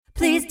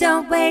Please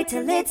don't wait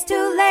till it's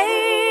too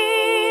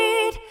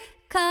late.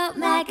 Call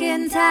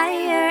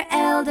McIntyre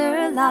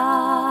Elder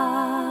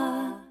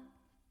Law.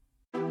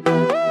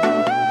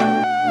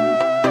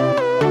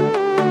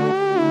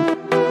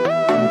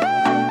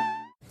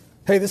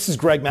 Hey, this is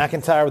Greg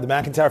McIntyre with the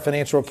McIntyre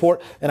Financial Report,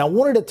 and I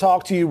wanted to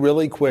talk to you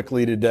really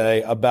quickly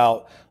today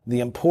about the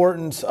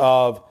importance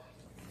of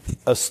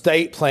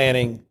estate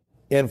planning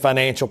in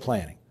financial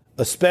planning,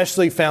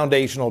 especially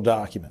foundational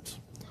documents.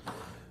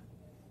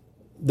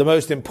 The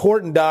most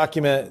important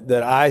document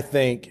that I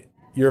think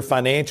your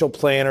financial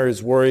planner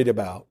is worried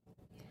about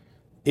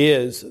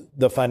is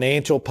the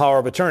financial power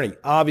of attorney.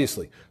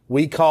 Obviously,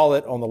 we call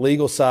it on the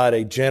legal side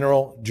a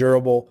general,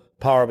 durable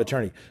power of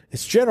attorney.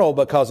 It's general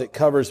because it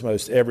covers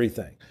most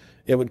everything.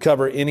 It would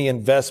cover any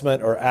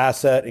investment or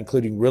asset,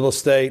 including real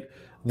estate,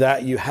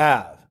 that you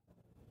have.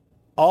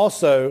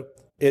 Also,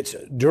 it's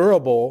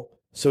durable,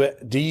 so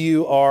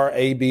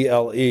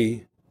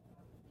D-U-R-A-B-L-E.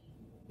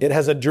 It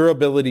has a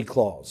durability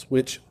clause,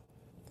 which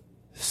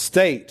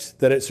states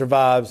that it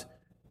survives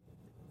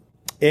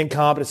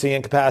incompetency,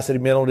 incapacity,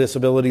 mental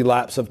disability,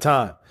 lapse of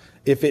time.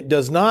 If it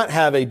does not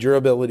have a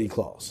durability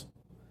clause,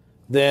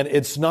 then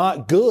it's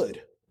not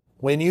good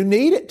when you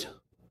need it.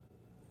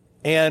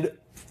 And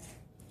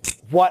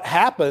what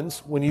happens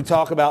when you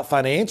talk about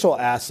financial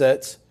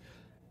assets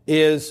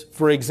is,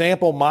 for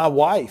example, my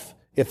wife,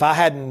 if I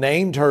hadn't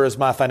named her as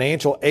my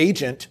financial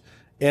agent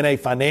in a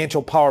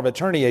financial power of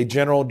attorney, a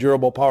general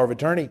durable power of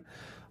attorney,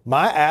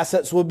 my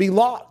assets would be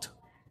locked.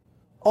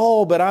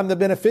 Oh, but I'm the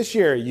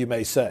beneficiary, you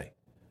may say.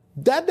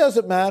 That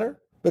doesn't matter,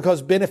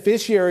 because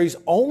beneficiaries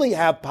only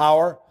have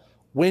power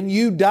when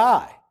you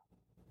die,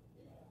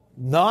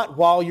 not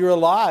while you're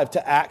alive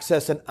to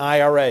access an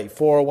IRA,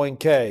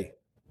 401k,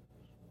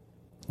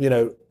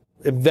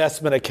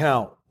 investment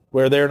account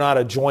where they're not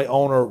a joint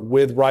owner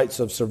with rights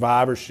of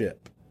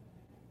survivorship.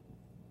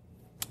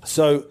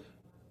 So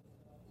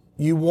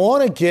you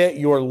want to get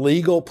your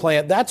legal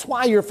plan. That's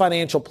why your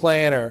financial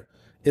planner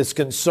is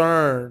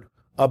concerned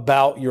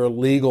about your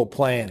legal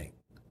planning.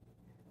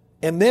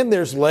 And then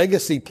there's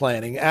legacy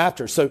planning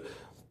after. So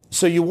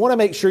you want to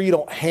make sure you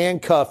don't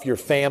handcuff your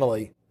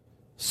family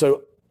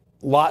so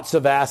lots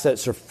of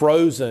assets are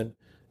frozen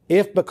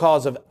if,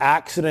 because of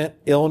accident,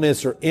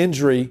 illness, or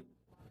injury,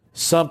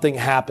 something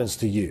happens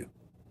to you.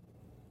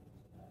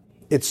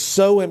 It's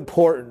so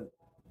important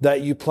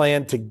that you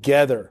plan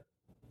together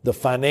the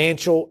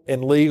financial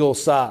and legal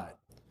side.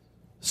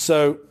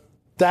 So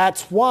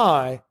that's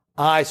why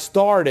I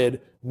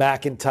started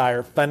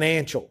McIntyre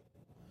Financial,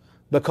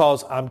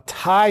 because I'm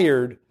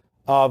tired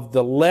of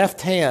the left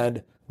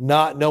hand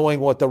not knowing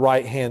what the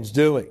right hand's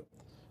doing.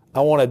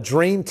 I want a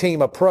dream team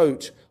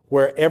approach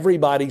where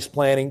everybody's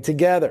planning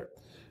together,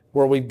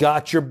 where we've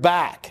got your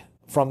back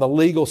from the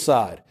legal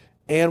side,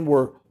 and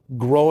we're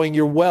growing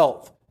your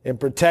wealth and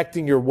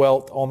protecting your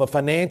wealth on the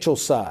financial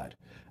side.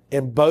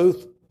 And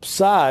both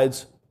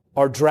sides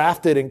are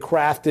drafted and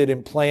crafted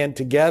and planned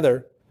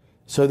together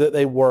so that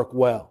they work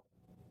well.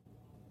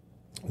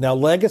 Now,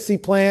 legacy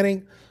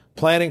planning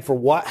for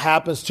what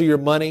happens to your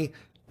money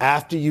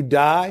after you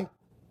die,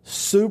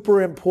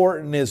 super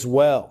important as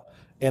well.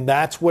 And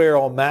that's where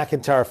on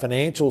McIntyre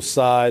Financial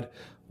side,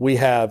 we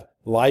have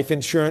life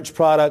insurance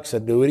products,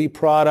 annuity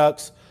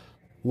products,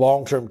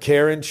 long-term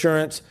care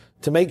insurance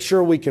to make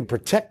sure we can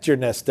protect your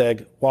nest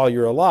egg while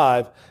you're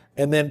alive,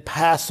 and then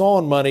pass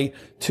on money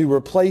to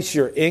replace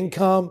your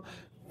income,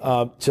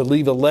 to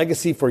leave a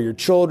legacy for your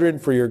children,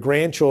 for your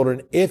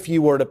grandchildren, if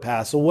you were to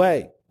pass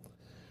away.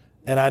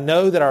 And I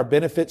know that our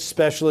benefits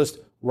specialist,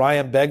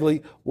 Ryan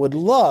Begley, would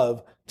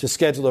love to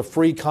schedule a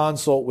free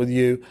consult with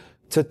you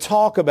to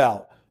talk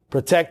about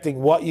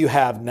protecting what you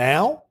have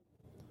now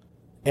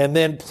and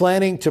then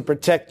planning to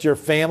protect your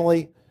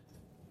family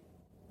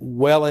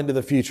well into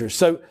the future.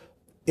 So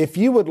if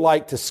you would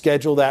like to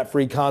schedule that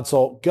free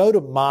consult, go to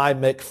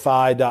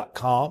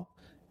mymcfi.com,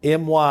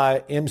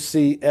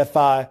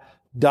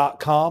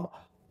 mymcfi.com,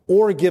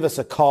 or give us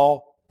a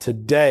call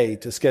today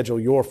to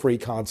schedule your free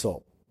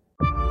consult.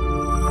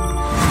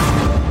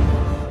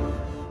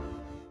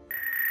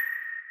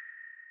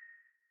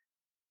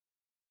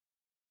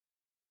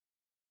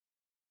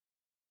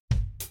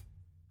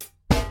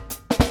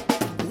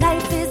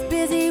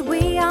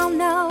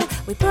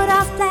 We put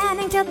off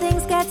planning till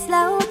things get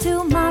slow.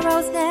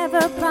 Tomorrow's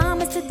never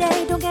promised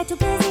today. Don't get too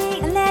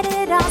busy and let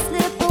it all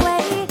slip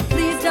away.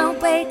 Please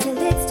don't wait till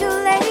it's too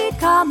late.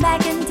 Call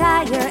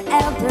McIntyre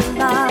Elder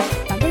Law.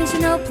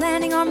 Foundational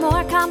planning or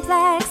more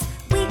complex.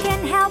 We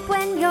can help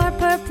when you're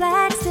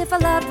perplexed. If a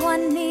loved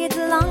one needs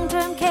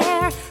long-term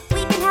care,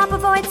 we can help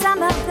avoid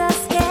some of the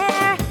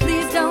scare.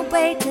 Please don't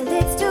wait till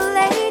it's too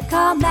late.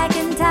 Call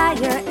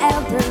McIntyre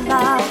Elder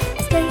Law.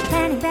 Estate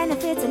planning,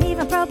 benefits, and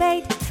even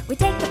probate. We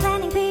take the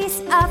planning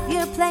piece off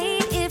your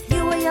plate. If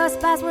you or your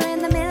spouse were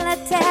in the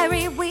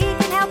military, we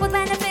can help with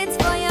benefits